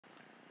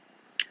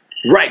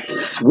Right.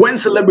 When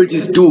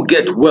celebrities do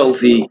get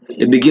wealthy,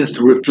 it begins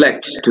to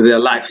reflect to their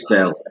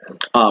lifestyle.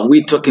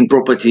 We're talking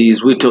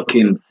properties, we're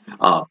talking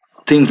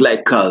things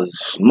like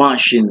cars,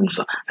 mansions.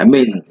 I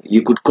mean,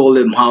 you could call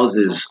them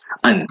houses,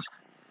 and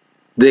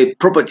the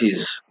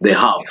properties they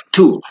have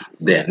too,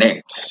 their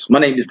names. My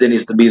name is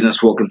Dennis the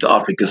Business. Welcome to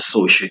Africa's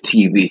Social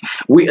TV.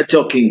 We are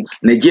talking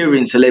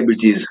Nigerian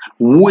celebrities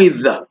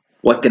with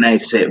what can I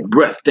say,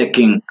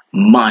 breathtaking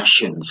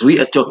mansions. We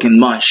are talking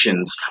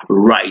mansions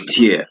right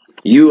here.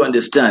 You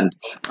understand?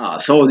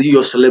 Some of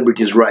your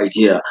celebrities right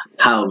here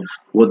have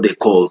what they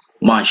call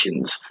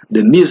mansions.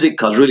 The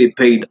music has really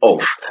paid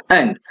off.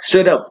 And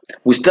straight up,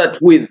 we start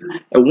with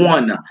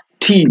one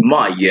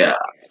Timaya.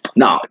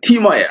 Now,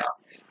 Timaya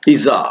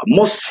is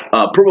most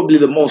probably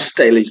the most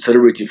stylish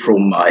celebrity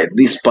from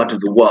this part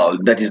of the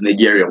world, that is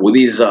Nigeria, with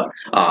his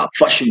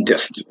fashion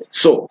test.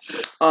 So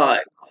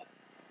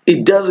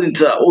it doesn't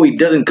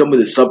come with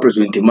a surprise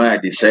when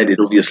Timaya decided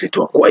obviously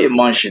to acquire a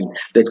mansion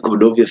that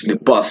could obviously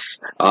pass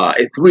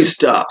a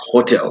three-star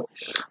hotel.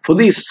 For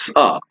this,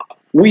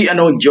 we are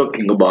not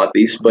joking about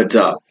this, but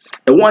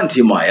one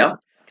Timaya,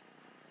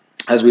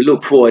 as we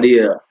look forward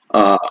here,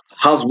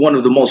 has one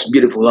of the most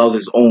beautiful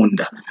houses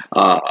owned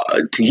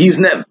to his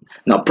name.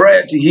 Now,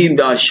 prior to him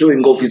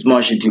showing off his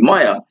mansion,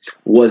 Timaya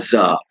was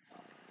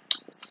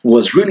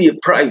really a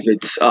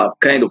private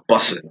kind of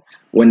person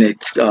when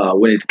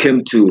it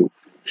came to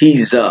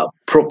his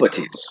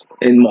properties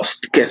in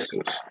most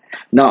cases.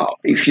 Now,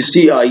 if you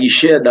see, he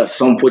shared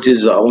some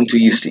photos onto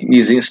his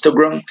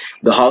Instagram.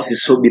 The house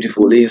is so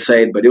beautiful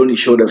inside, but he only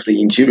showed us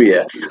the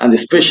interior and the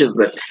spaces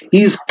that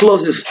his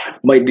closets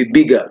might be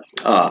bigger.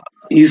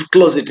 His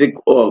closet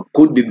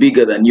could be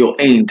bigger than your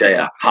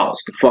entire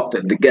house. The fact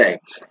that the guy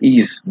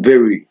is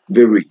very,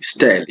 very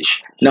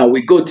stylish. Now,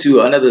 we go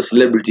to another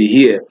celebrity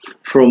here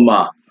from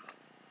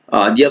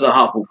the other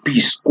half of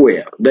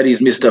P-SUARE, that is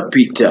Mr.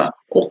 Peter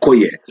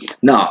OKOYE.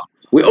 Now,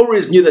 we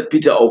always knew that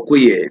Peter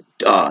OKOYE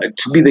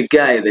to be the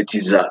guy that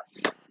is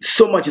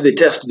so much the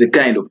test of the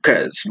kind of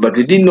cars, but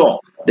we didn't know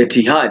that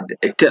he had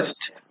a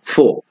test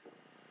for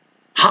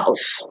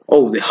house,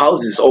 or the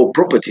houses or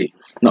property.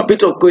 Now,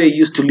 Peter OKOYE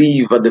used to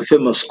live at the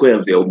famous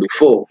Squareville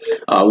before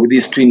with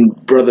his twin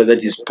brother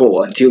that is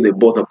Paul, until they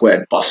both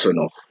acquired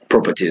personal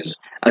properties.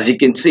 As you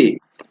can see,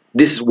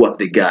 this is what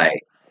the guy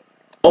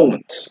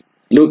owns.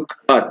 Look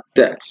at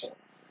that.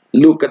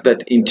 Look at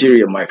that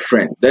interior, my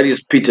friend. That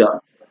is Peter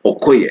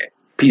OKOYE,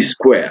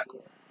 P-SUARE,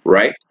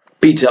 right?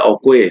 Peter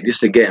OKOYE, this is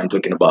the guy I'm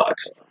talking about.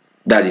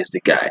 That is the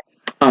guy.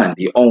 And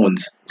he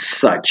owns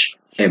such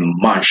a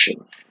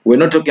mansion. We're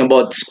not talking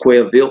about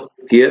Squareville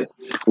here.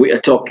 We are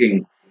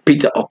talking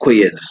Peter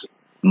OKOYE's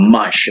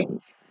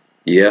mansion.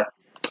 Yeah?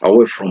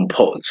 Away from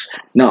Paul's.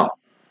 Now,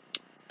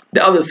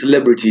 the other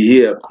celebrity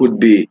here could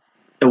be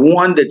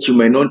one that you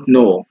may not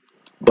know,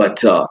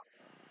 but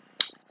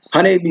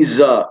her name is,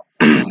 I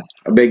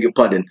beg your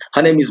pardon,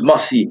 her name is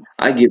Mercy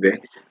Agibe.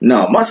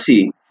 Now,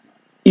 Mercy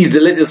is the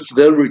latest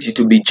celebrity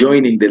to be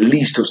joining the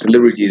list of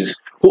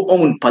celebrities who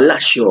own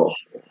palatial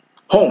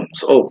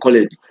homes, or call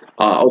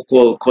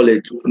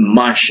it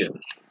mansion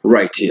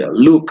right here.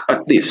 Look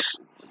at this.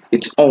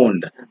 It's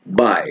owned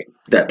by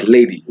that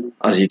lady,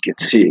 as you can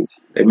see.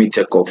 Let me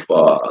take off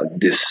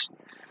this.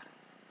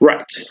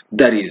 Right,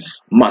 that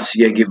is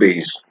Mercy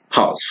Agibe's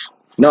house.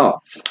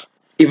 Now,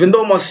 even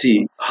though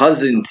Mercy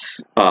hasn't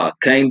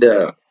kind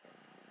of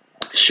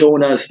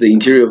shown us the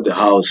interior of the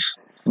house,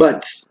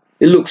 but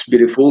it looks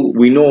beautiful.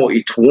 We know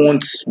it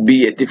won't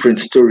be a different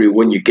story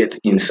when you get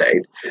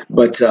inside,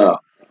 but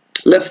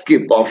let's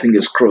keep our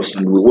fingers crossed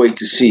and we wait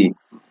to see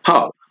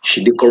how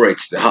she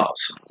decorates the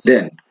house.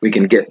 Then we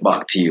can get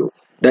back to you.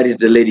 That is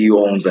the lady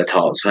who owns that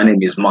house. Her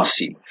name is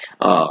Mercy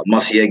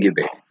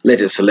Agibe,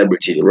 latest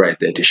celebrity right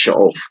there to show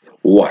off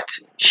what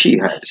she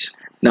has.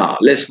 Now,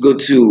 let's go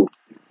to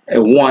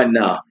one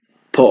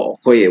Paul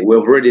OKOYE. We've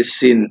already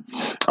seen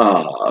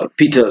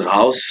Peter's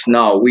house.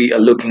 Now we are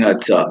looking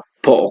at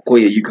Paul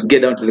OKOYE. You could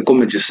get down to the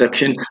commentary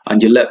section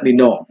and you let me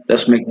know.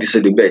 Let's make this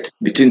a debate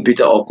between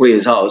Peter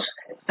OKOYE's house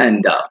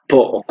and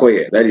Paul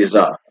OKOYE. That is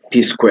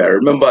P-SUARE.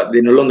 Remember, they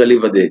no longer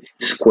live at the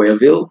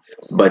Squareville,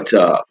 but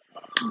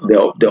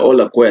they all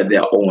acquired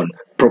their own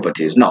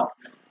properties. Now,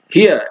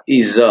 here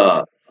is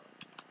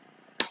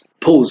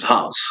Paul's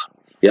house.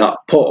 Yeah,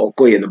 Paul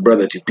OKOYE, the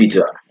brother to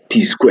Peter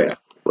P-SUARE.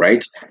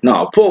 Right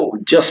now, Paul,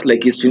 just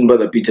like his twin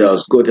brother Peter,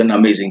 has got an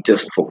amazing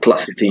taste for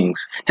classy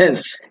things.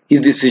 Hence,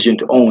 his decision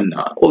to own,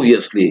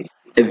 obviously,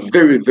 a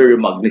very, very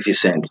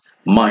magnificent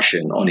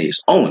mansion on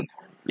his own.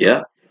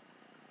 Yeah,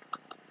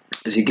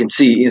 as you can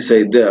see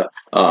inside there,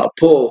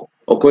 Paul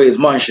OKOYE's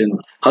mansion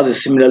has a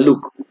similar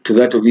look to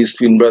that of his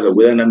twin brother,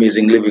 with an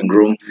amazing living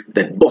room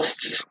that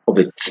boasts of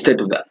a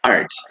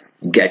state-of-the-art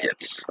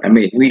gadgets. I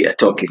mean, we are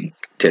talking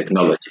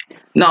technology.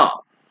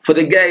 Now, for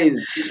the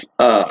guys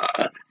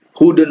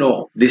who don't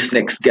know this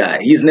next guy,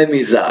 his name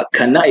is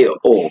Kanayo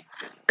or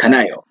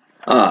Kanayo.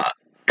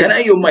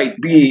 Kanayo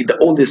might be the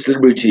oldest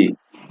celebrity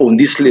on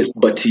this list,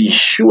 but he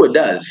sure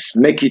does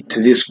make it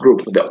to this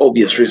group for the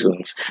obvious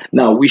reasons.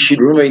 Now, we should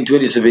remember in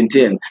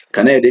 2017,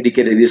 Kanaya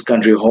dedicated this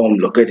country home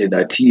located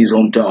at his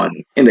hometown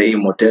in the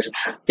Imo test.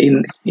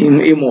 In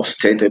Imo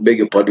State, I beg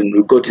your pardon,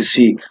 we got to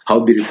see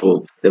how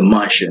beautiful the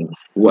mansion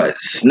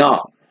was.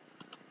 Now,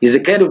 he's the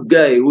kind of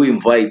guy who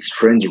invites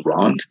friends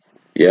around,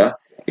 yeah.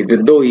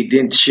 Even though he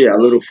didn't share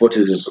a lot of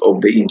photos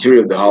of the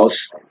interior of the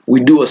house,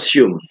 we do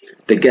assume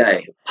the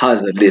guy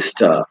has at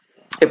least a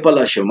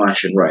palatial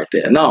mansion right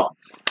there. Now,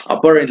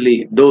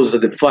 apparently, those are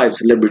the 5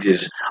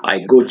 celebrities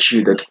I got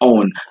you that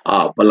own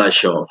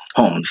palatial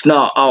homes.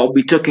 Now, I'll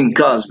be talking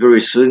cars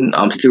very soon.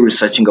 I'm still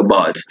researching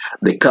about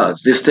the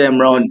cars. This time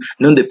around,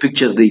 not the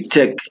pictures they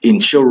take in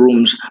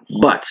showrooms,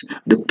 but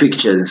the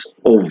pictures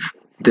of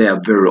their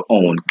very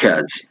own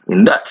cars.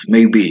 In that,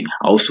 maybe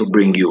I also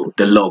bring you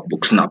the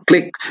logbooks. Now,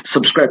 click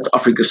subscribe to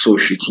Africa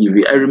Social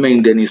TV. I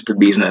remain Dennis the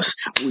Business.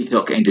 We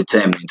talk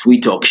entertainment, we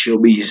talk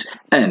showbiz,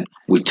 and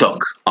we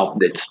talk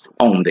updates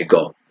on the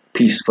go.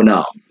 Peace for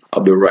now.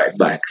 I'll be right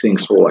back.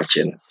 Thanks for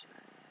watching.